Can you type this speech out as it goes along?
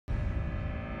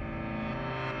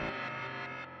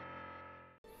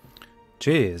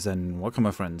Cheers and welcome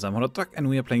my friends, I'm Horath and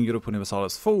we are playing Europa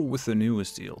Universalis IV with the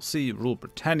newest DLC, Rule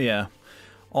Britannia,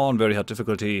 on very hard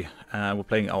difficulty. We're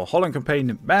playing our Holland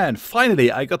campaign. Man,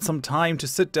 finally I got some time to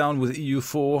sit down with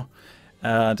EU4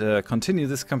 and continue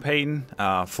this campaign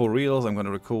for reals. I'm going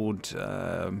to record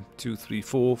 2, 3,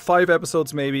 4, 5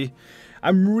 episodes maybe.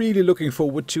 I'm really looking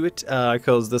forward to it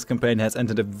because this campaign has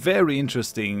entered a very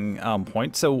interesting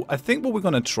point. So I think what we're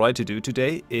going to try to do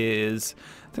today is,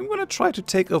 I think we're going to try to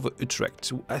take over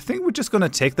Utrecht. I think we're just going to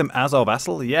take them as our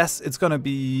vassal. Yes, it's going to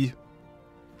be...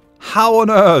 How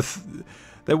on earth?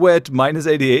 They were at minus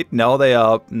 88. Now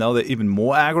they're even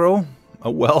more aggro. Oh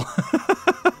well.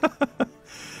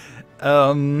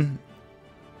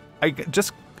 I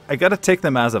gotta take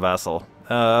them as a vassal.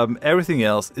 Everything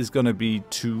else is gonna be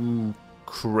too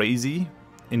crazy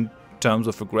in terms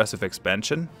of aggressive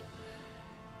expansion,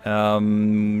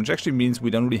 which actually means we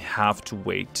don't really have to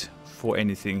wait for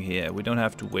anything here. We don't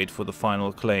have to wait for the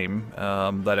final claim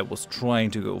that it was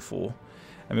trying to go for.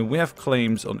 I mean, we have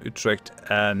claims on Utrecht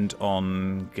and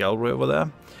on Galway over there.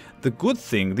 The good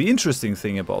thing, the interesting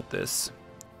thing about this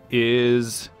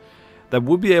is that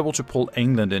we'll be able to pull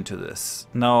England into this.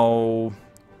 Now,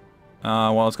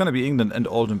 well, it's going to be England and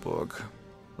Oldenburg.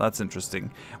 That's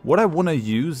interesting. What I want to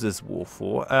use this war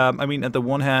for, I mean, at the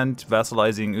one hand,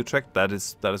 vassalizing Utrecht, that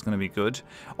is going to be good.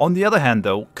 On the other hand,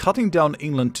 though, cutting down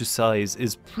England to size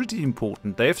is pretty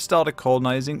important. They've started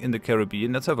colonizing in the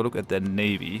Caribbean. Let's have a look at their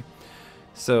navy.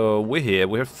 So we're here.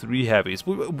 We have 3 heavies.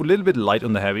 We're a little bit light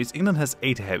on the heavies. England has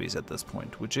 8 heavies at this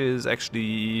point, which is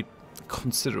actually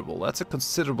considerable. That's a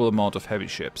considerable amount of heavy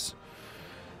ships.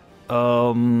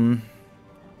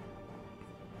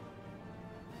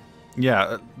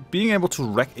 Yeah, being able to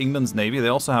wreck England's navy. They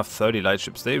also have 30 light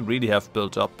ships. They really have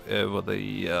built up over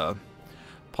the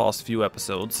past few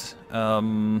episodes.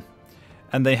 And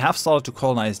they have started to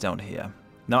colonize down here.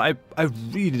 Now, I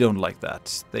really don't like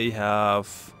that. They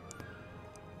have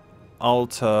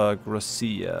Alta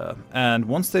Gracia, and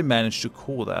once they manage to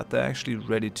core that, they're actually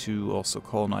ready to also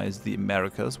colonize the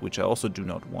Americas, which I also do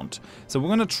not want. So we're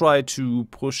going to try to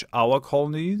push our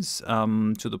colonies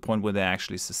to the point where they're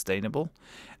actually sustainable.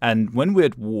 And when we're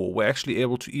at war, we're actually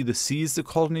able to either seize the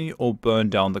colony or burn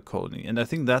down the colony. And I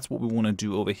think that's what we want to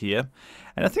do over here.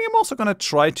 And I think I'm also going to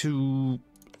try to,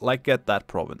 like, get that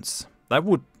province. That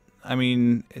would, I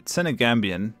mean, it's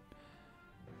Senegambian,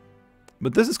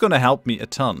 but this is going to help me a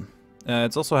ton.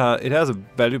 It's also it has a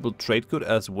valuable trade good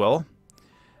as well.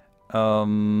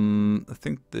 I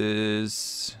think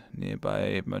there's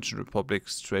nearby merchant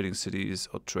republics, trading cities,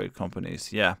 or trade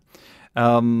companies. Yeah,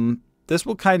 this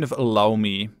will kind of allow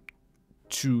me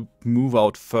to move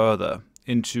out further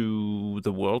into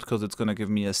the world because it's going to give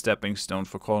me a stepping stone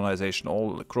for colonization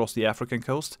all across the African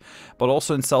coast, but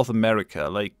also in South America.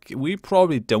 Like, we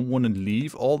probably don't want to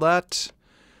leave all that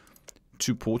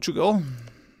to Portugal.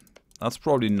 That's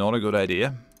probably not a good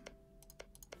idea.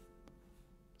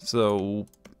 So,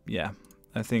 yeah,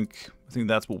 I think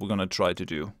that's what we're gonna try to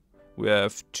do. We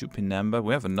have Tupinamba.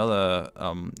 We have another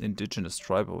indigenous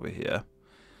tribe over here.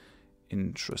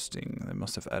 Interesting. They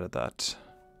must have added that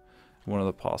in one of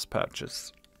the past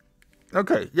patches.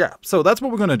 Okay, yeah. So that's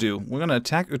what we're gonna do. We're gonna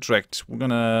attack Utrecht. We're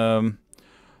gonna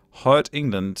hurt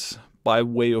England by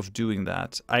way of doing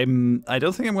that. I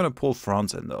don't think I'm gonna pull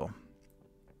France in though.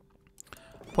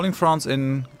 Pulling France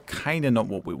in, kind of not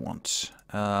what we want.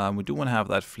 We do want to have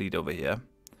that fleet over here.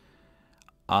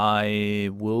 I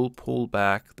will pull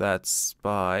back that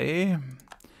spy.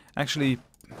 Actually,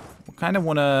 we kind of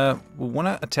want to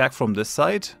attack from this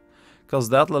side, because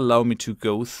that'll allow me to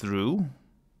go through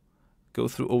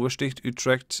Oversticht,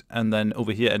 Utrecht, and then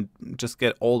over here and just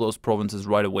get all those provinces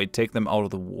right away, take them out of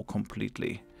the war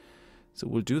completely. So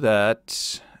we'll do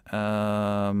that.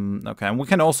 Okay, and we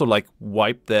can also like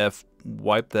wipe their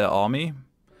army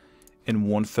in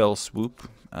one fell swoop.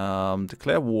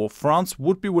 Declare war. France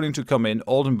would be willing to come in.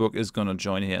 Oldenburg is gonna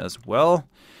join here as well.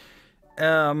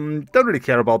 Don't really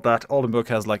care about that. Oldenburg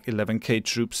has like 11k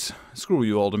troops. Screw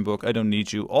you, Oldenburg. I don't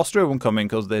need you. Austria won't come in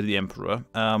because they're the emperor.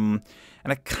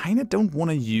 And I kind of don't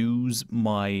want to use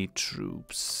my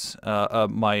troops,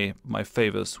 my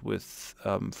favors with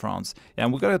France. Yeah,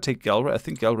 and we're gonna take Galway. I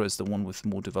think Galway is the one with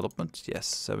more development. Yes,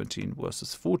 17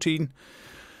 versus 14.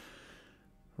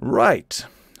 Right.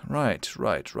 Alright, so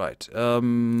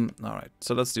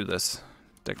let's do this.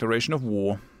 Declaration of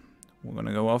war. We're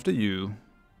gonna go after you.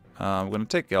 We're gonna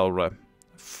take Galway.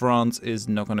 France is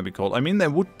not gonna be called. I mean, they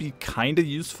would be kind of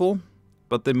useful,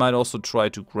 but they might also try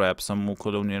to grab some more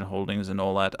colonial holdings and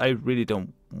all that. I really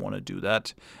don't want to do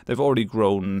that. They've already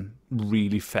grown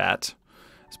really fat,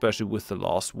 especially with the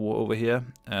last war over here.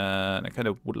 And I kind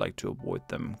of would like to avoid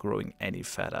them growing any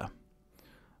fatter.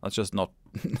 That's just not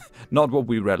not what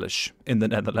we relish in the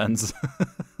Netherlands.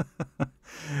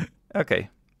 Okay,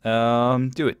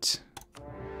 do it.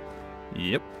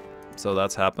 Yep, so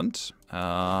that's happened.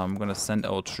 I'm gonna send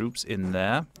our troops in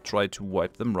there, try to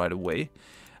wipe them right away.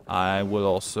 I will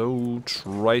also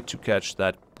try to catch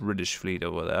that British fleet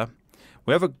over there.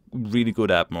 We have a really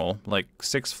good admiral, like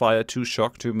 6 fire, 2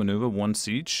 shock, 2 maneuver, 1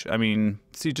 siege. I mean,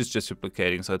 siege is just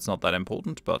duplicating, so it's not that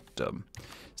important, but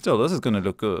still, this is gonna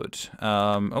look good.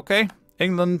 Okay,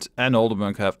 England and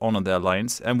Oldenburg have honored their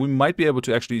alliance, and we might be able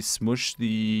to actually smush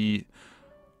the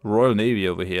Royal Navy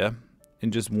over here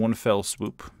in just one fell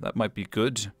swoop. That might be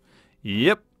good.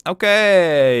 Yep,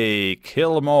 okay,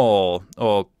 kill them all,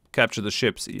 or capture the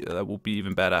ships, that would be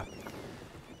even better.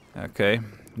 Okay,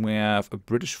 we have a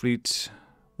British fleet.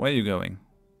 Where are you going?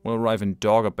 We'll arrive in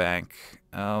Dogger Bank.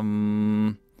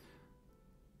 Kind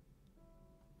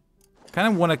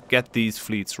of want to get these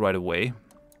fleets right away.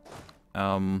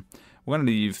 We're going to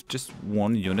leave just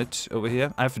 1 unit over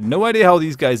here. I have no idea how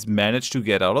these guys managed to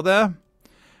get out of there,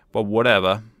 but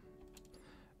whatever.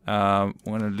 We're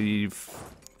going to leave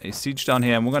a siege down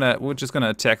here, and we're just gonna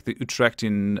attack the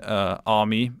Utrechtian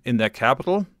army in their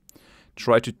capital.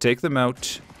 Try to take them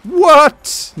out.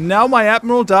 What? Now my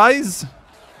admiral dies?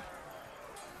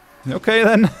 Okay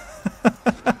then.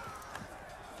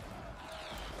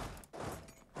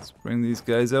 Let's bring these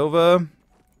guys over.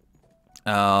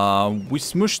 We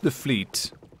smushed the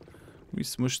fleet. We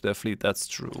smushed their fleet, that's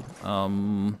true.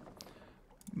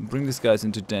 Bring these guys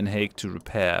into Den Haag to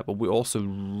repair, but we also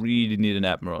really need an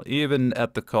admiral, even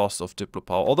at the cost of diplo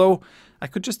power. Although I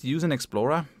could just use an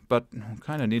explorer, but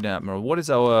kind of need an admiral. What is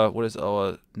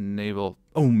our naval?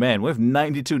 Oh man, we have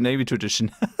 92 navy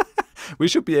tradition. We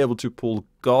should be able to pull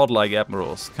godlike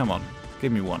admirals. Come on,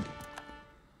 give me one.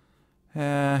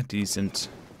 Decent,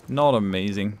 not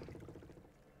amazing,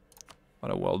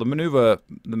 but oh well. The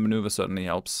maneuver certainly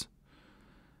helps.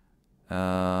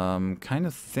 Kind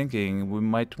of thinking we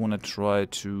might want to try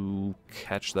to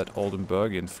catch that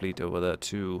Oldenburgian fleet over there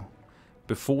too,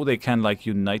 before they can like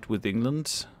unite with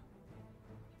England.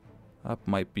 That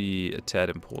might be a tad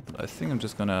important. I think I'm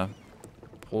just gonna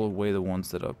pull away the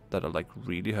ones that are like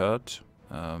really hurt.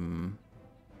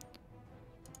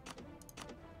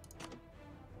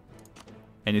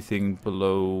 Anything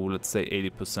below, let's say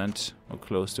 80% or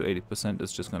close to 80%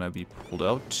 is just gonna be pulled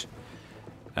out.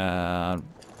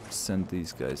 Send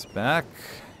these guys back.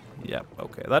 Yep,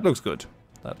 okay, that looks good.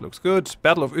 That looks good.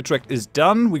 Battle of Utrecht is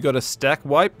done. We got a stack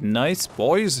wipe. Nice,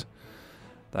 boys.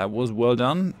 That was well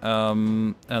done.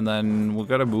 And then we're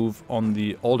gonna move on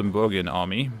the Oldenburgian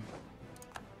army.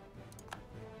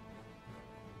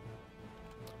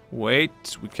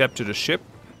 Wait, we captured a ship.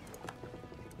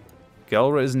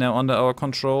 Galra is now under our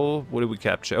control. What did we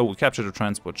capture? Oh, we captured a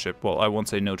transport ship. Well, I won't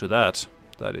say no to that.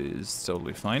 That is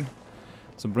totally fine.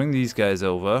 So bring these guys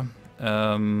over.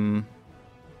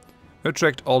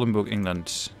 Utrecht, Oldenburg,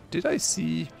 England. Did I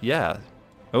see? Yeah.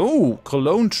 Oh,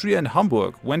 Cologne, Trier, and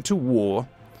Hamburg went to war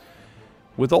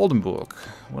with Oldenburg.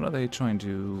 What are they trying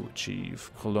to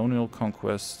achieve? Colonial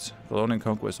conquest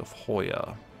of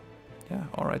Hoya. Yeah,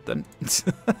 alright then.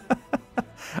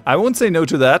 I won't say no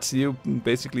to that. You're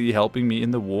basically helping me in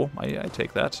the war. I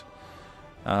take that.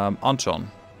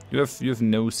 Anton. You have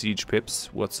no siege pips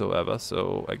whatsoever,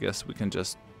 so I guess we can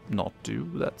just not do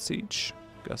that siege.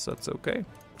 Guess that's okay.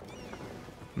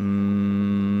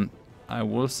 I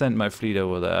will send my fleet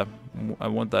over there. I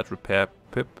want that repair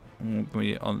pip.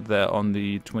 We on there on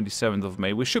the 27th of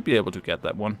May. We should be able to get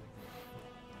that one.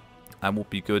 That would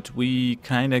be good. We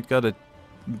kind of gotta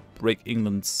break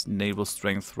England's naval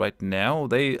strength right now.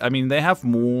 I mean, they have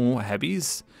more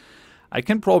heavies. I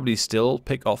can probably still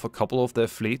pick off a couple of their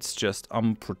fleets just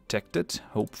unprotected,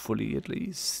 hopefully at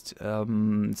least.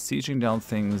 Sieging down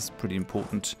things pretty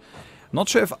important. Not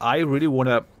sure if I really want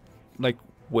to like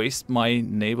waste my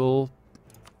naval,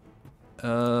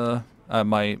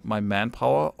 my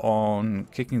manpower on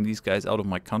kicking these guys out of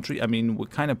my country. I mean, we're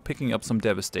kind of picking up some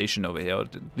devastation over here.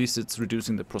 At least it's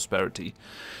reducing the prosperity.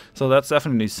 So that's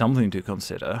definitely something to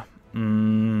consider.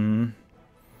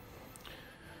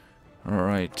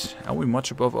 Alright, are we much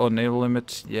above our naval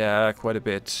limit? Yeah, quite a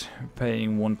bit.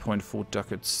 Paying 1.4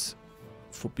 ducats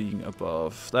for being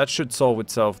above. That should solve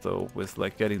itself though, with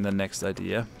like getting the next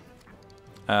idea.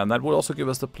 And that will also give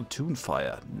us the platoon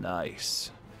fire.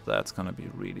 Nice. That's gonna be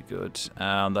really good.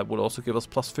 And that will also give us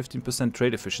plus 15%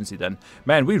 trade efficiency then.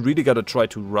 Man, we really gotta try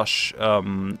to rush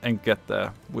and get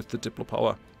there with the diplo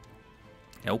power.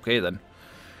 Okay then.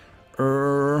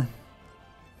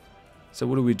 So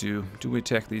what do we do? Do we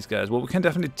attack these guys? Well, we can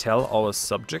definitely tell our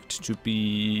subject to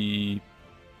be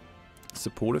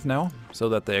supportive now, so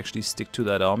that they actually stick to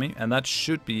that army, and that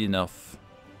should be enough.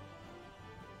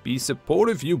 Be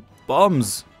supportive, you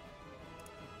bums!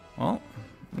 Well,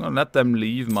 I'm gonna let them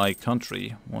leave my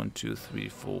country. 1, 2, 3,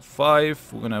 4,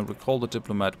 5. We're gonna recall the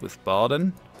diplomat with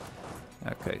Baden.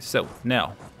 Okay, so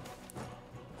now,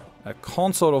 a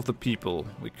consort of the people.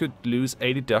 We could lose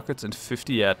 80 ducats and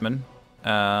 50 admin,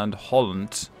 and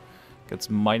Holland gets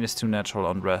 -2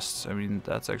 natural unrest. I mean,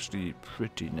 that's actually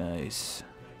pretty nice.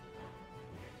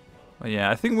 But yeah,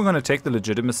 I think we're going to take the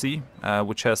legitimacy,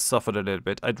 which has suffered a little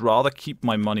bit. I'd rather keep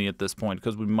my money at this point,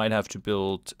 because we might have to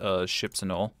build ships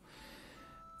and all.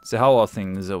 So how are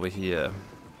things over here?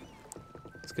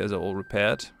 These guys are all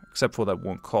repaired, except for that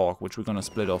one cork, which we're going to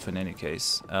split off in any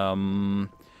case.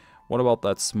 What about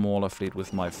that smaller fleet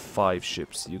with my 5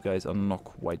 ships? You guys are not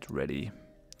quite ready.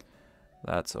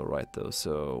 That's alright though,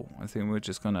 so I think we're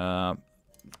just gonna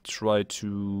try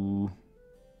to...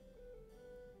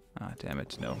 Ah, damn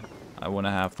it, no. I want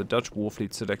to have the Dutch war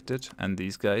fleet selected, and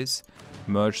these guys.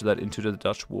 Merge that into the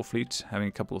Dutch war fleet. Having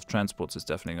a couple of transports is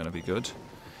definitely going to be good.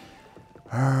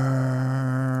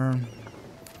 I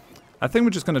think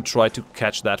we're just going to try to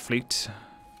catch that fleet.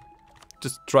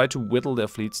 Just try to whittle their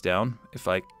fleets down. If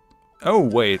I... Oh,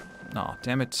 wait. No,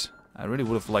 damn it. I really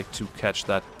would have liked to catch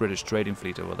that British trading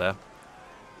fleet over there.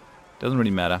 Doesn't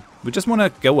really matter. We just want to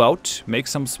go out, make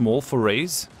some small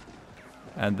forays,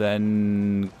 and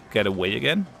then get away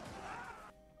again.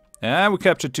 Yeah, we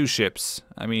captured 2 ships.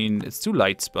 I mean, it's 2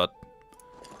 lights, but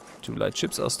 2 light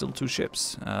ships are still 2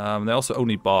 ships. They're also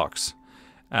only barks.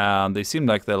 They seem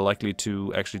like they're likely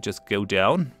to actually just go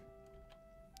down.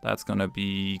 That's gonna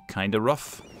be kind of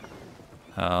rough.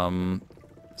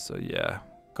 So yeah.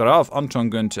 Graf Anton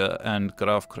Günther and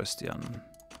Graf Christian.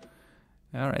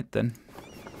 Alright then.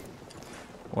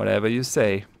 Whatever you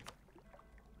say.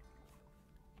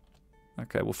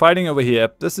 Okay, we're fighting over here.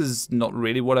 This is not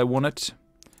really what I wanted.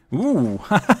 Ooh,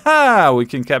 ha! We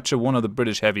can capture one of the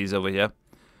British heavies over here.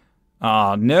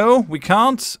 Ah, no, we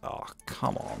can't? Oh,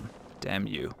 come on. Damn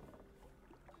you.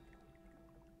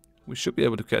 We should be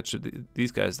able to capture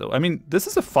these guys, though. I mean, this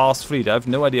is a fast fleet. I have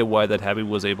no idea why that heavy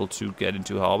was able to get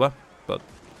into harbor, but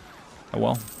oh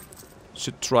well.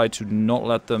 Should try to not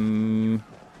let them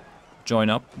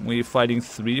join up. We're fighting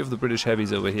 3 of the British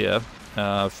heavies over here,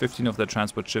 15 of their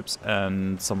transport ships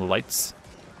and some lights.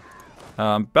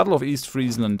 Battle of East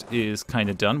Friesland is kind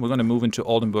of done. We're going to move into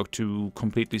Oldenburg to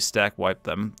completely stack wipe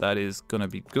them. That is going to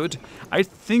be good. I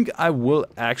think I will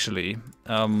actually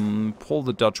pull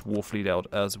the Dutch war fleet out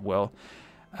as well.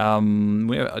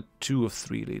 We are 2 of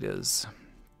 3 leaders.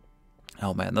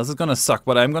 Oh man, this is going to suck,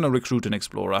 but I'm going to recruit an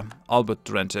explorer. Albert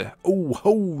Drenthe. Oh,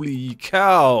 holy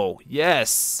cow!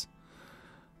 Yes!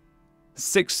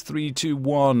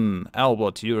 6-3-2-1.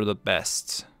 Albert, you're the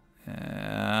best.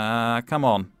 Come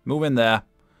on, move in there.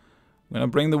 I'm gonna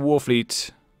bring the war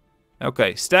fleet.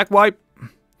 Okay, stack wipe.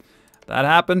 That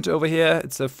happened over here.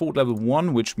 It's a fort level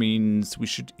 1, which means we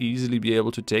should easily be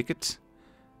able to take it.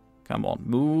 Come on,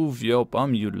 move your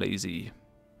bum, you lazy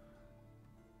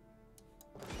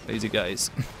guys.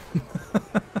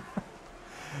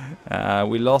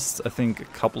 We lost, I think, a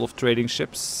couple of trading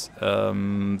ships.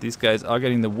 These guys are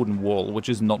getting the wooden wall, which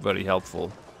is not very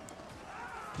helpful.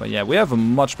 But yeah, we have a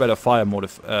much better fire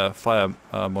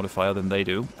modifier than they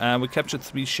do. And we captured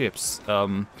 3 ships.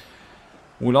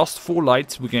 We lost 4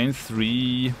 lights, we gained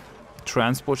 3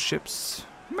 transport ships.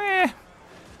 Meh.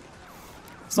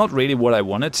 It's not really what I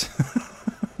wanted.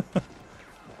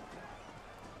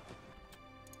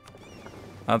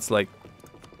 That's like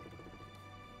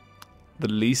the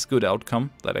least good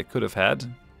outcome that I could have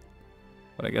had.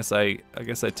 But I guess I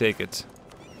take it.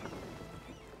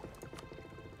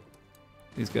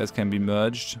 These guys can be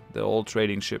merged. They're all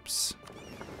trading ships.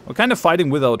 We're kind of fighting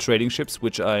with our trading ships,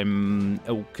 which I'm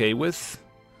okay with.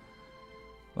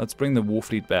 Let's bring the war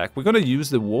fleet back. We're going to use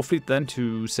the war fleet then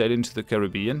to sail into the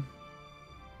Caribbean.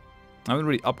 I haven't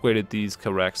really upgraded these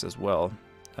carracks as well.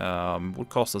 Would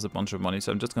cost us a bunch of money,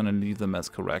 so I'm just going to leave them as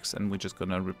carracks and we're just going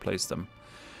to replace them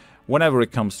whenever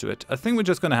it comes to it. I think we're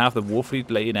just going to have the war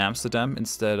fleet lay in Amsterdam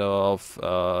instead of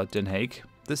Den Haag.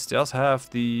 This does have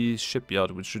the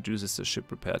shipyard, which reduces the ship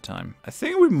repair time. I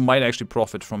think we might actually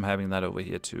profit from having that over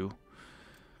here too.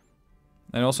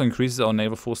 And it also increases our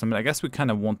naval force. I mean, I guess we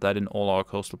kind of want that in all our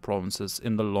coastal provinces,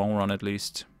 in the long run at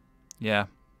least. Yeah.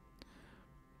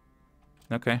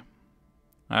 Okay.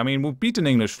 I mean, we'll beat an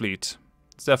English fleet.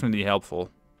 It's definitely helpful.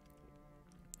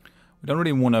 We don't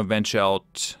really want to venture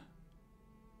out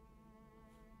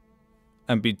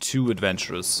and be too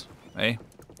adventurous, eh?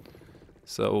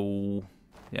 So,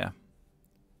 yeah.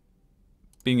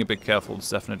 Being a bit careful is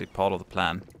definitely part of the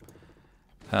plan.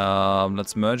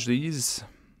 Let's merge these.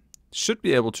 Should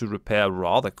be able to repair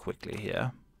rather quickly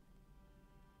here.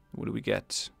 What do we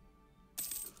get?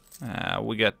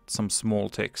 We get some small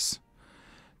ticks.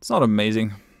 It's not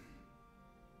amazing.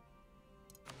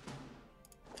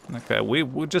 Okay,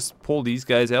 we'll just pull these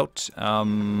guys out.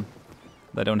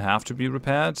 They don't have to be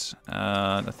repaired.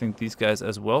 I think these guys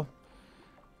as well.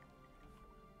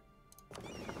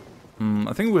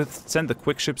 I think we'll send the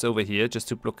quick ships over here just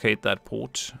to blockade that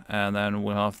port. And then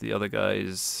we'll have the other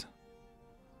guys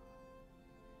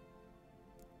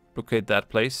blockade that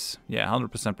place. Yeah,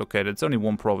 100% blockaded. It's only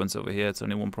one province over here. It's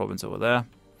only one province over there.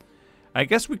 I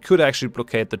guess we could actually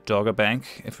blockade the Dogger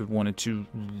Bank if we wanted to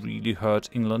really hurt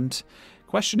England.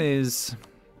 Question is,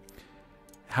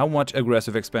 how much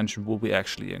aggressive expansion will we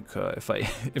actually incur if I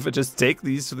just take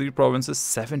these 3 provinces?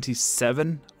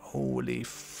 77? Holy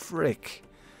frick.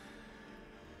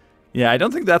 Yeah, I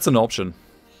don't think that's an option.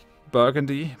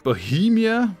 Burgundy,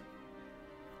 Bohemia,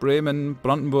 Bremen,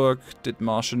 Brandenburg,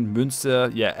 Dithmarschen, Münster.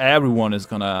 Yeah, everyone is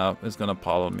gonna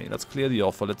pile on me. Let's clear the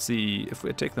offer. Let's see if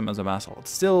we take them as a vassal.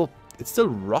 It's still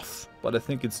rough, but I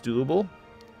think it's doable.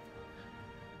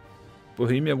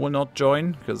 Bohemia will not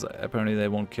join because apparently they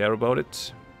won't care about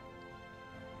it.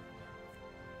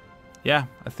 Yeah,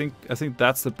 I think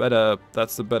that's the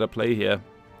better play here.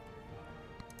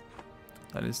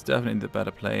 That is definitely the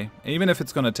better play. Even if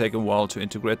it's gonna take a while to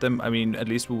integrate them, I mean, at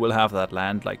least we will have that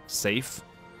land like safe.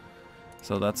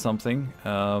 So that's something.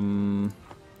 We're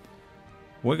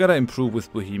gonna improve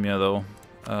with Bohemia though.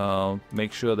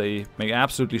 Make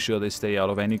absolutely sure they stay out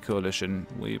of any coalition.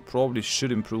 We probably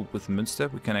should improve with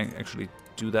Münster. We can actually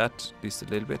do that at least a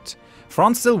little bit.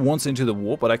 France still wants into the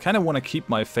war, but I kind of want to keep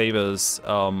my favors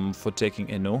for taking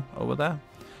Hainaut over there.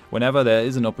 Whenever there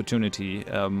is an opportunity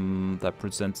that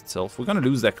presents itself. We're gonna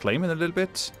lose that claim in a little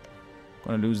bit.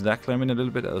 Gonna lose that claim in a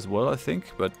little bit as well, I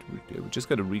think, but we just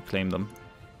gotta reclaim them.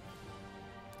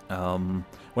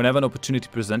 Whenever an opportunity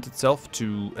presents itself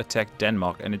to attack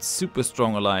Denmark and its super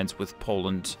strong alliance with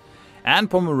Poland and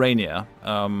Pomerania,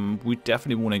 we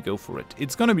definitely want to go for it.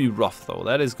 It's going to be rough though.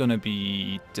 That is going to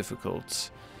be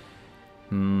difficult.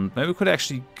 Maybe we could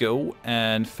actually go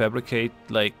and fabricate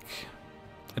like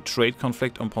a trade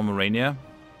conflict on Pomerania.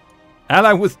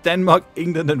 Ally with Denmark,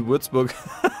 England and Würzburg.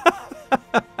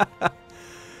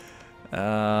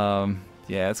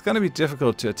 Yeah, it's going to be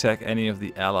difficult to attack any of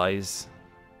the allies,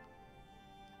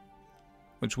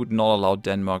 which would not allow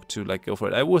Denmark to like go for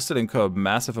it. I will still incur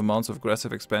massive amounts of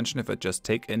aggressive expansion if I just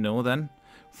take Hainaut then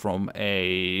from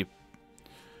a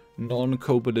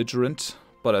non-co-belligerent.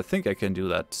 But I think I can do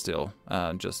that still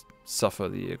and just suffer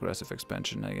the aggressive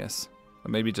expansion, I guess. Or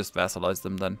maybe just vassalize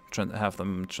them then, have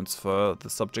them transfer the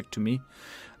subject to me.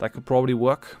 That could probably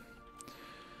work.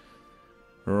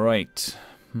 Right.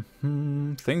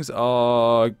 Things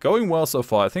are going well so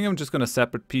far. I think I'm just going to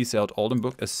separate piece out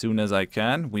Oldenburg as soon as I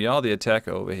can. We are the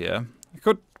attacker over here. I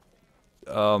could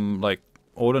like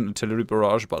order an artillery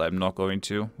barrage, but I'm not going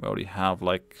to. We already have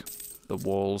like the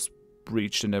walls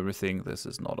breached and everything. This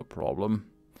is not a problem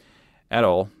at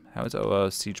all. How is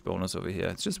our siege bonus over here?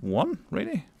 It's just 1,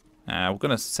 really? We're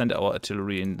going to send our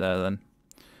artillery in there then.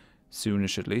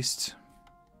 Soonish at least.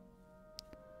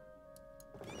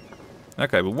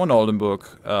 Okay, but 1 Oldenburg.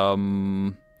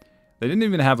 They didn't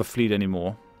even have a fleet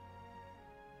anymore.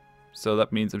 So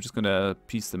that means I'm just gonna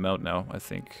piece them out now, I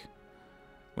think.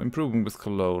 We're improving with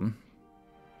Cologne.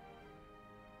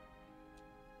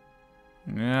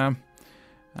 Yeah.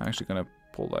 I'm actually gonna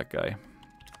pull that guy.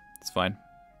 It's fine.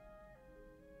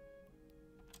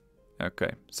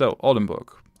 Okay, so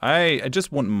Oldenburg. I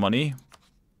just want money.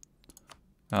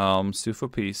 Sue for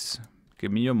peace.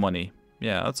 Give me your money.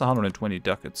 Yeah, that's 120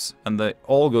 ducats. And they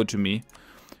all go to me.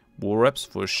 War reps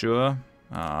for sure.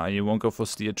 You won't go for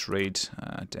steer trade.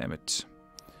 Damn it.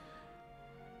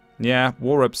 Yeah,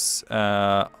 war reps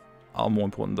are more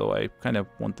important though. I kind of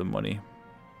want the money.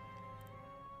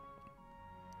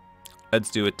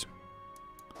 Let's do it.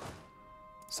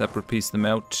 Separate piece them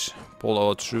out. Pull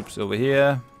our troops over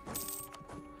here.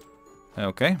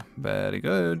 Okay, very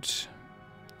good.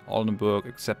 Oldenburg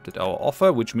accepted our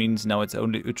offer, which means now it's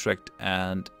only Utrecht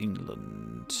and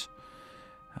England.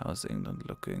 How's England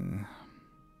looking?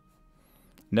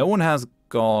 No one has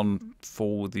gone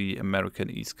for the American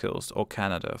East Coast or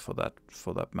Canada for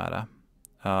that matter.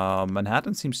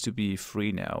 Manhattan seems to be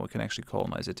free now. We can actually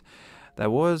colonize it. There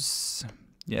was,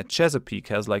 yeah, Chesapeake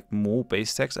has like more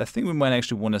base tax. I think we might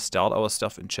actually want to start our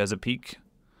stuff in Chesapeake,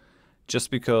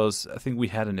 just because I think we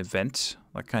had an event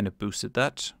that kind of boosted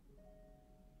that.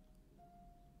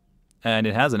 And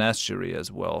it has an estuary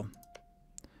as well.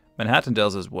 Manhattan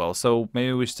does as well. So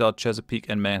maybe we start Chesapeake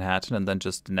and Manhattan and then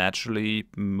just naturally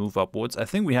move upwards. I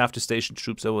think we have to station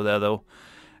troops over there, though,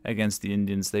 against the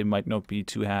Indians. They might not be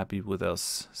too happy with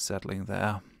us settling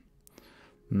there.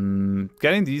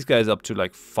 Getting these guys up to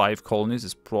like 5 colonies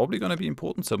is probably going to be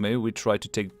important. So maybe we try to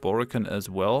take Boracay as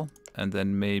well. And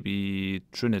then maybe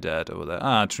Trinidad over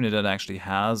there. Trinidad actually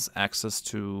has access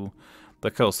to the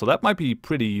coast. So that might be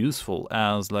pretty useful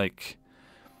as like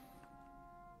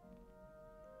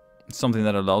something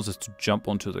that allows us to jump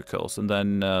onto the coast. And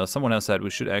then someone else said we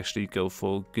should actually go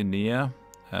for Guinea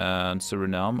and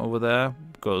Suriname over there.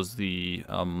 Because the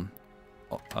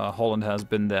Holland has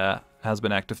been there. Has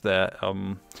been active there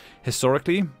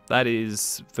historically. That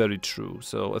is very true.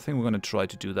 So I think we're going to try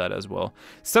to do that as well.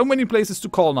 So many places to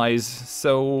colonize,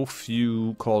 so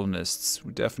few colonists.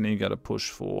 We definitely got to push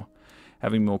for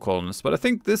having more colonists. But I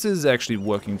think this is actually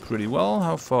working pretty well.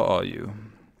 How far are you?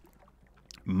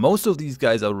 Most of these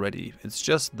guys are ready. It's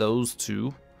just those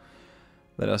 2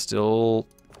 that are still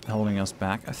holding us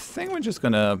back. I think we're just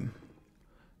going to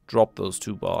drop those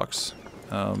 2 barks.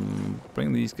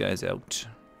 Bring these guys out.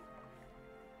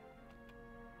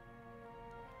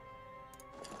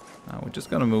 We're just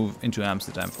gonna move into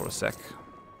Amsterdam for a sec.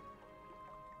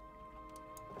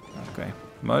 Okay,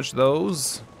 merge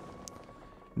those.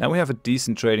 Now we have a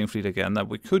decent trading fleet again that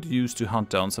we could use to hunt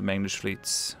down some English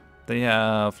fleets. They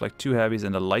have like 2 heavies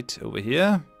and a light over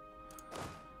here.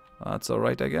 That's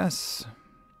alright, I guess.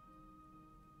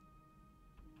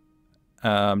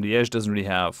 Liège doesn't really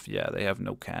have, yeah, they have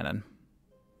no cannon.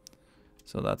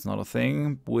 So that's not a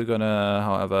thing. We're gonna,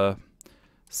 however,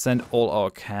 send all our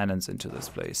cannons into this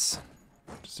place.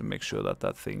 Just to make sure that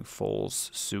that thing falls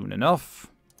soon enough.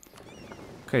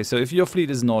 Okay, so if your fleet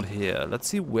is not here, let's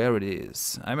see where it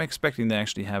is. I'm expecting they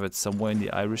actually have it somewhere in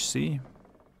the Irish Sea.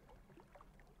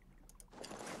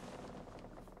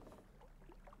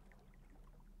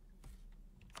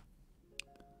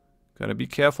 Gotta be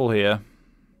careful here.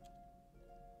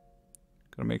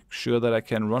 Gotta make sure that I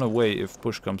can run away if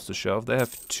push comes to shove. They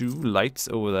have 2 lights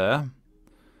over there.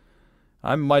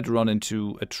 I might run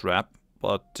into a trap,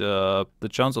 but the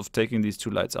chance of taking these 2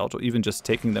 lights out, or even just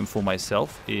taking them for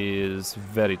myself, is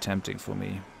very tempting for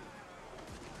me.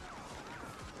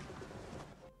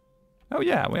 Oh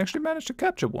yeah, we actually managed to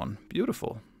capture one.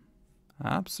 Beautiful.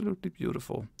 Absolutely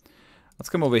beautiful. Let's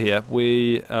come over here.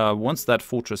 We once that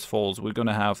fortress falls, we're going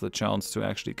to have the chance to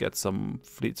actually get some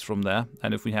fleets from there.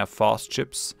 And if we have fast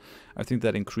ships, I think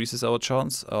that increases our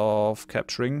chance of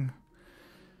capturing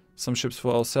some ships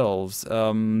for ourselves.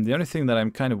 The only thing that I'm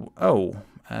kind of... Oh,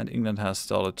 and England has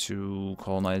started to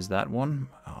colonize that one.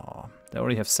 Oh, they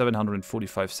already have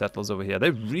 745 settlers over here.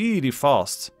 They're really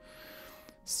fast.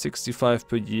 65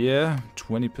 per year,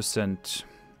 20%.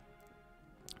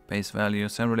 Base value,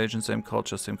 same religion, same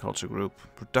culture group.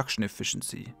 Production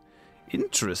efficiency.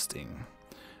 Interesting.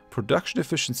 Production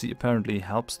efficiency apparently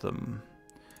helps them.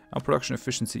 Our production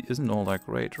efficiency isn't all that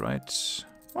great, right?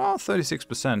 Well,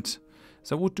 36%.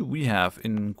 So what do we have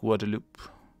in Guadeloupe?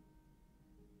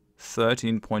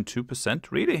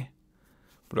 13.2%? Really?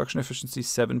 Production efficiency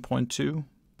 7.2.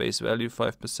 Base value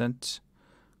 5%.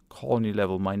 Colony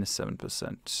level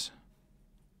 -7%.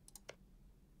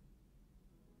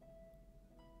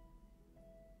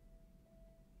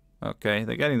 Okay,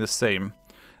 they're getting the same.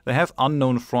 They have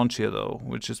unknown frontier though,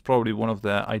 which is probably one of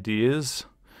their ideas.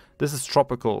 This is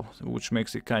tropical, which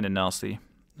makes it kind of nasty.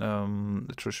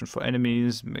 Attrition for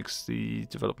enemies makes the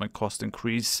development cost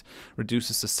increase,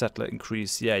 reduces the settler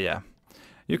increase. Yeah.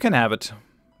 You can have it,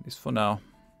 at least for now.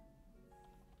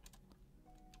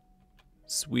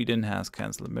 Sweden has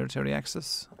cancelled military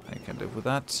access. I can live with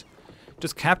that.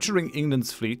 Just capturing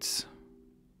England's fleets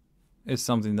is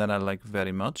something that I like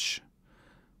very much.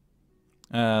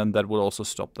 And that will also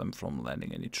stop them from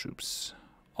landing any troops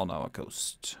on our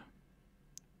coast.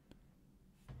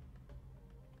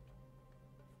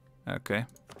 Okay,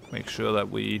 make sure that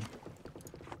we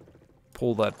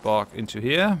pull that bark into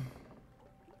here.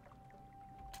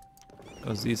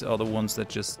 Because these are the ones that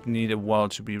just need a while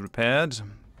to be repaired.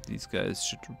 These guys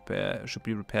should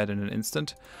be repaired in an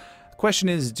instant. The question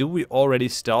is, do we already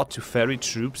start to ferry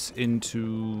troops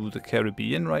into the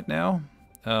Caribbean right now?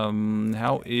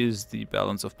 How is the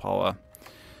balance of power?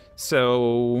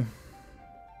 So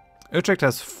Utrecht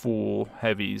has 4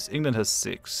 heavies, England has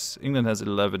 6, England has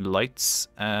 11 lights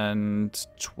and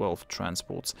 12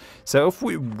 transports. So if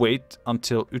we wait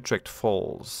until Utrecht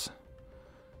falls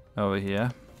over here,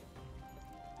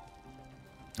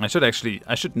 I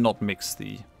should not mix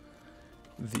the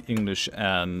English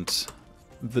and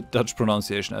the Dutch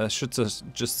pronunciation. I should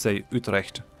just say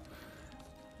Utrecht.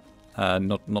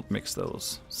 Not mix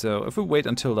those. So if we wait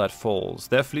until that falls,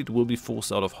 their fleet will be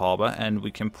forced out of harbor, and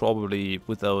we can probably,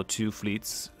 with our 2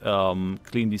 fleets,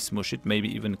 cleanly smush it, maybe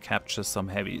even capture some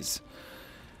heavies.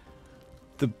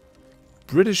 The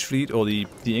British fleet, or the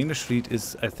English fleet,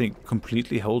 is, I think,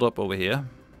 completely holed up over here.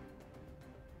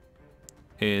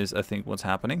 Is, I think, what's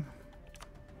happening.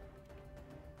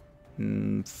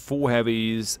 4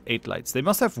 heavies, 8 lights. They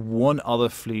must have one other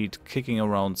fleet kicking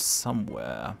around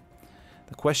somewhere.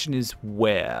 The question is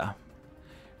where.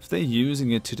 If they're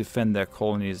using it to defend their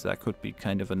colonies, that could be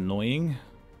kind of annoying.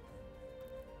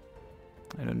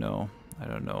 I don't know. I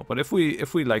don't know. But if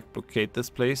we like blockade this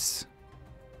place,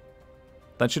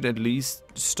 that should at least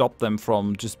stop them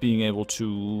from just being able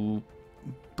to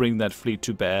bring that fleet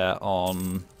to bear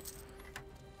on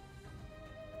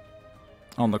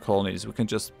the colonies. We can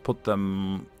just put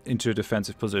them into a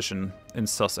defensive position in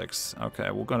Sussex. Okay,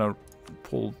 we're gonna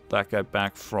pull that guy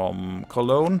back from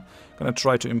Cologne. Gonna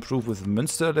try to improve with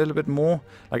Münster a little bit more.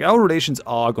 Like, our relations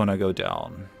are gonna go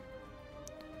down.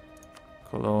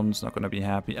 Cologne's not gonna be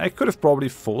happy. I could have probably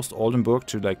forced Oldenburg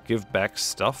to, like, give back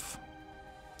stuff.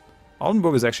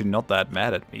 Oldenburg is actually not that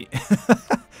mad at me.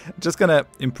 Just gonna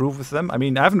improve with them. I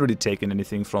mean, I haven't really taken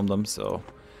anything from them, so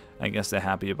I guess they're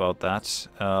happy about that.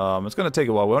 It's gonna take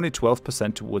a while. We're only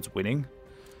 12% towards winning.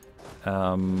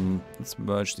 Let's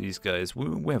merge these guys.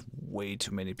 We have way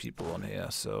too many people on here,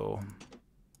 so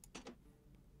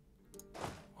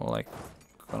we're like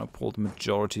gonna pull the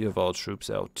majority of our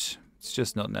troops out. It's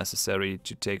just not necessary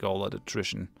to take all that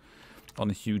attrition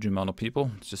on a huge amount of people.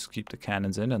 Let's just keep the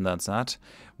cannons in, and that's that.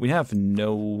 We have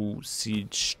no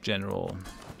siege general,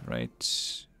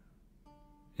 right?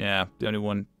 Yeah, the only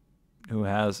one who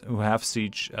have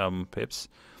siege pips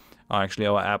are actually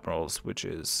our admirals, which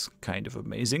is kind of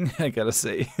amazing, I gotta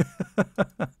say.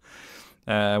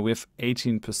 We have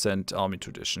 18% army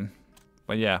tradition.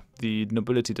 But yeah, the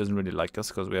nobility doesn't really like us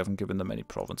because we haven't given them any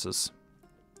provinces.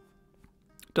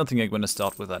 Don't think I'm going to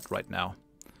start with that right now.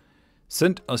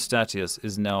 St. Eustatius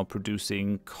is now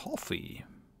producing coffee.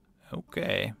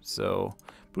 Okay, so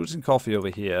producing coffee over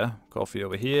here,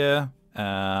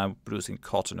 producing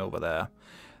cotton over there.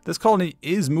 This colony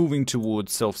is moving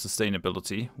towards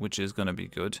self-sustainability, which is going to be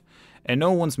good. And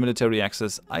no one's military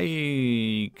access,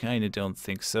 I kind of don't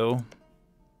think so.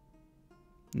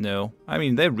 No. I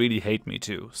mean, they really hate me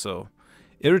too, so...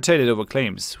 Irritated over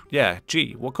claims. Yeah,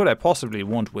 gee, what could I possibly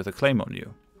want with a claim on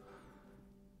you?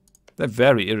 They're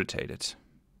very irritated.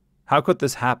 How could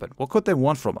this happen? What could they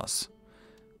want from us?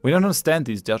 We don't understand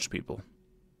these Dutch people.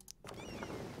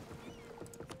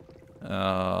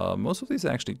 Most of these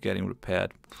are actually getting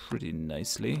repaired pretty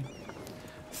nicely.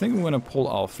 I think we're going to pull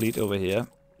our fleet over here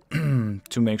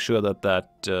to make sure that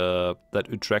that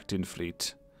Utrechtian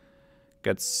fleet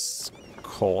gets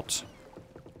caught.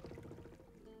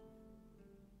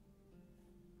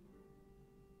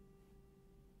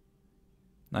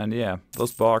 And yeah,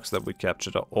 those barks that we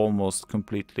captured are almost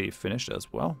completely finished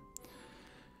as well.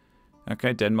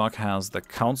 Okay, Denmark has the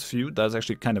Count's feud. That's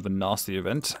actually kind of a nasty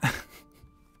event.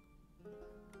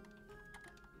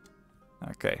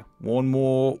 Okay, one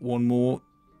more.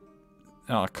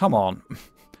 Oh, come on.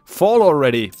 Fall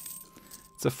already.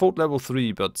 It's a fort level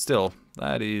 3, but still,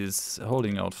 that is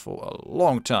holding out for a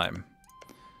long time.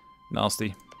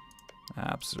 Nasty.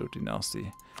 Absolutely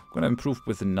nasty. I'm gonna improve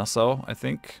with Nassau, I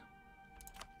think.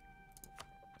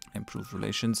 Improve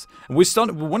relations. We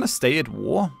want to stay at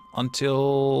war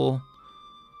until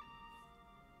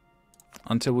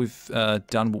we've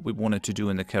done what we wanted to do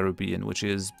in the Caribbean, which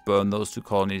is burn those 2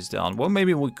 colonies down. Well,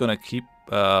 maybe we're gonna keep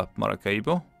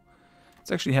Maracaibo.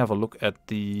 Let's actually have a look at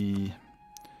the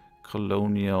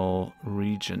colonial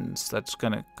regions. That's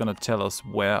gonna tell us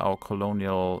where our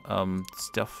colonial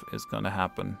stuff is gonna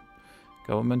happen.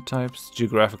 Government types,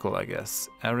 geographical, I guess.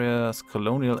 Areas,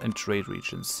 colonial and trade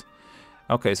regions.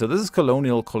 Okay, so this is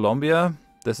colonial Colombia.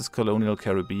 This is colonial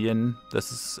Caribbean.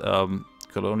 This is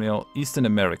colonial Eastern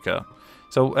America.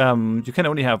 So you can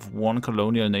only have 1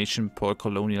 colonial nation per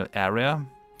colonial area.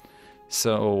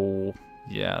 So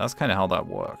yeah, that's kind of how that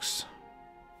works.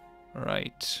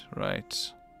 Right.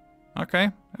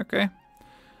 Okay.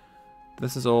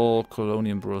 This is all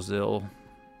colonial Brazil.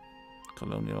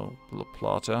 Colonial La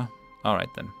Plata.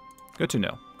 Alright then. Good to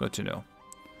know.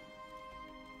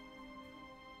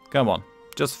 Come on.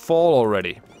 Just fall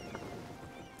already.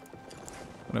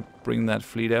 I'm gonna bring that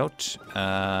fleet out,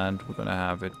 and we're gonna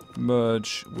have it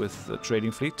merge with the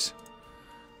trading fleet.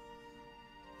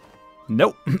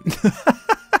 Nope.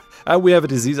 We have a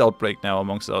disease outbreak now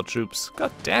amongst our troops.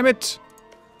 God damn it!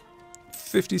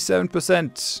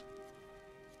 57%.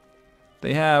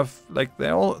 They have, like, they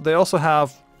also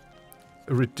have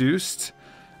reduced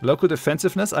Local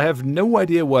defensiveness? I have no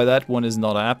idea why that one is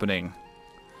not happening.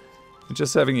 We're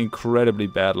just having incredibly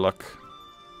bad luck.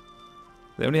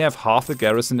 They only have half the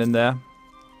garrison in there.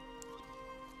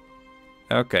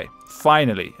 Okay,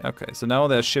 finally. Okay, so now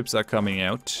their ships are coming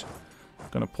out.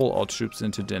 Gonna pull our troops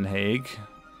into Den Haag.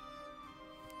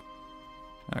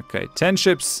 Okay, 10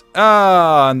 ships.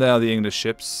 Ah, and there are the English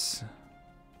ships.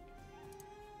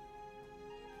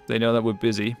 They know that we're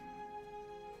busy.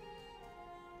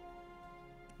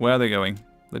 Where are they going?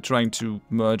 They're trying to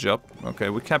merge up. Okay,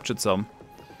 we captured some.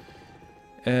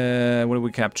 What did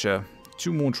we capture?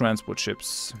 2 more transport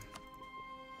ships.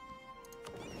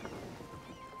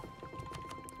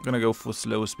 Gonna go for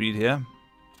slow speed here.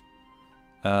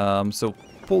 So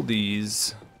pull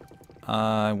these.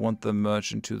 I want them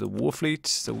merged into the war fleet,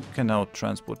 so we can now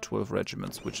transport 12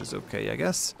 regiments, which is okay, I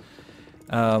guess.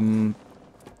 Can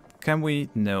we?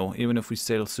 No, even if we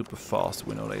sail super fast,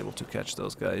 we're not able to catch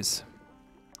those guys.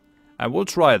 I will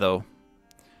try, though.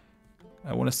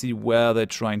 I want to see where they're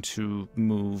trying to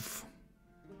move.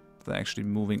 They're actually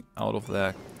moving out of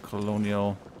their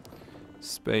colonial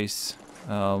space.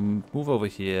 Move over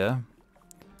here.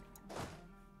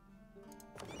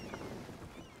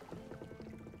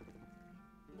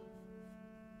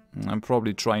 I'm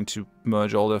probably trying to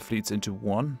merge all their fleets into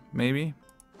one, maybe.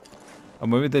 Or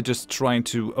maybe they're just trying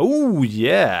to... Oh,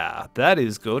 yeah! That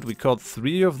is good. We caught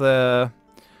 3 of their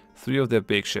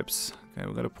big ships. Okay,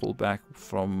 we're gonna pull back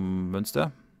from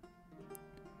Münster.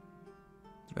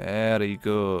 Very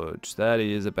good. That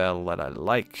is a battle that I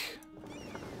like.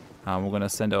 We're gonna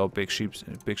send our big ships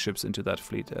into that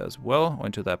fleet as well, or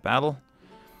into that battle.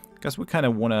 Guess we kind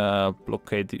of want to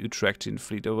blockade the Utrechtian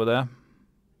fleet over there.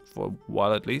 For a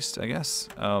while at least, I guess.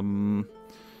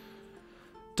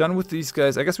 Done with these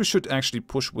guys. I guess we should actually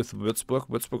push with Würzburg.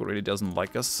 Würzburg really doesn't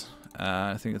like us.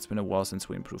 I think it's been a while since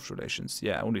we improved relations.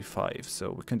 Yeah, only 5,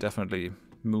 so we can definitely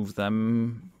move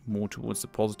them more towards the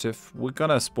positive. We're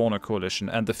gonna spawn a coalition,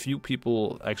 and the few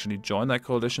people actually join that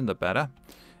coalition, the better.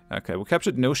 Okay, we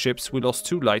captured no ships. We lost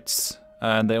 2 lights,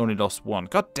 and they only lost 1.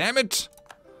 God damn it!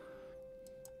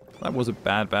 That was a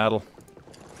bad battle.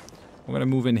 We're gonna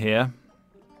move in here.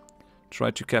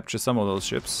 Try to capture some of those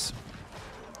ships.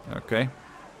 Okay.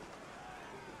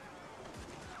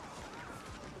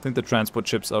 I think the transport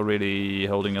ships are really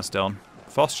holding us down.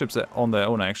 Fast ships on their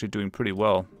own are actually doing pretty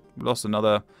well. We lost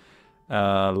another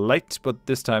light, but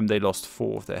this time they lost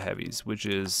 4 of their heavies, which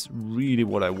is really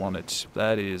what I wanted.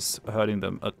 That is hurting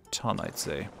them a ton, I'd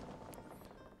say.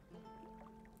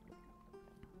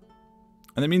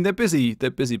 And I mean, they're busy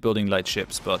building light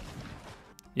ships, but...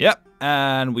 Yep,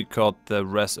 and we caught the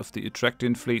rest of the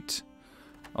Utrechtian fleet,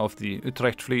 of the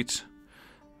Utrecht fleet.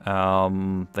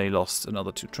 They lost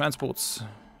another 2 transports.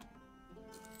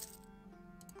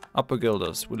 Upper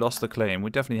Guilders, we lost the claim. We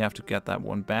definitely have to get that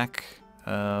one back.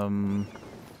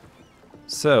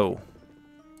 So,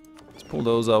 let's pull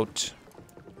those out.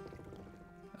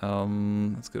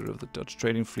 Let's get rid of the Dutch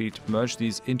trading fleet, merge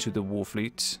these into the war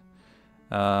fleet.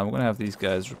 We're going to have these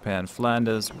guys repair in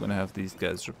Flanders. We're going to have these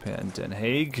guys repair in Den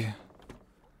Haag.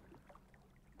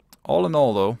 All in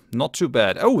all, though, not too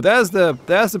bad. Oh, there's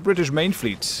the British main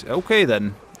fleet. Okay,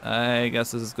 then. I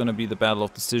guess this is going to be the battle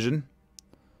of decision.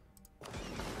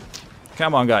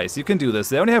 Come on, guys. You can do this.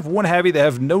 They only have 1 heavy. They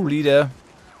have no leader.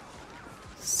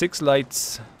 6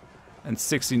 lights and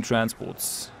 16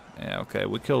 transports. Yeah, okay.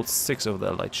 We killed 6 of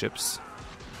their light ships.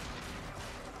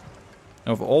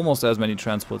 Of almost as many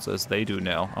transports as they do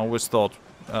now. I always thought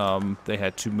they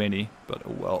had too many, but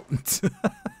oh well.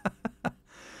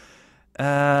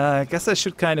 I guess I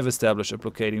should kind of establish a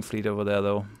blockading fleet over there,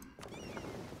 though.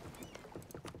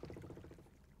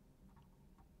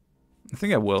 I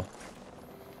think I will.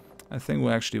 I think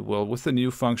we actually will. With the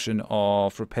new function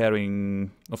of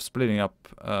splitting up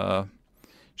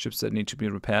ships that need to be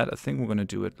repaired, I think we're going to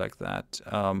do it like that.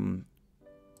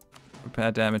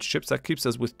 Repair damaged ships. That keeps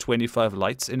us with 25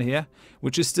 lights in here,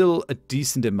 which is still a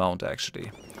decent amount, actually.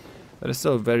 That is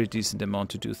still a very decent amount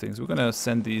to do things. We're going to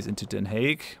send these into Den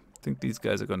Haag. I think these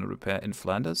guys are going to repair in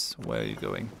Flanders. Where are you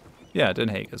going? Yeah, Den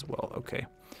Haag as well. Okay.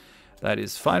 That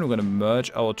is fine. We're going to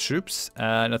merge our troops.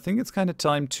 And I think it's kind of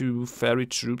time to ferry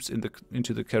troops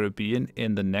into the Caribbean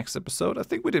in the next episode. I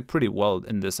think we did pretty well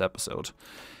in this episode.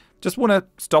 Just want to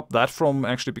stop that from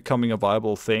actually becoming a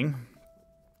viable thing.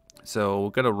 So we're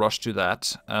gonna rush to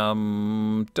that.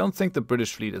 Don't think the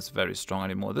British fleet is very strong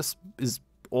anymore. This is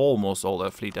almost all their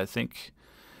fleet, I think.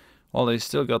 Well, they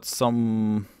still got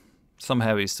some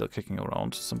heavies still kicking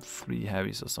around. Some 3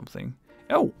 heavies or something.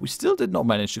 Oh, we still did not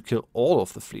manage to kill all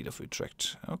of the fleet of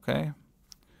Utrecht. Okay.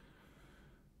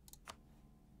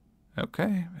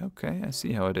 Okay, I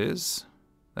see how it is.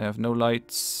 They have no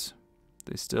lights.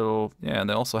 They still, yeah, and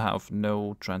they also have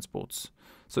no transports.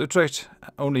 So Utrecht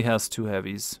only has 2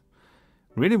 heavies.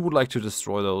 Really would like to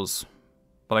destroy those,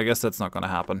 but I guess that's not going to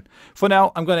happen. For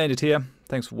now, I'm going to end it here.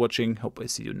 Thanks for watching. Hope I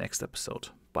see you next episode.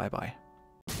 Bye bye.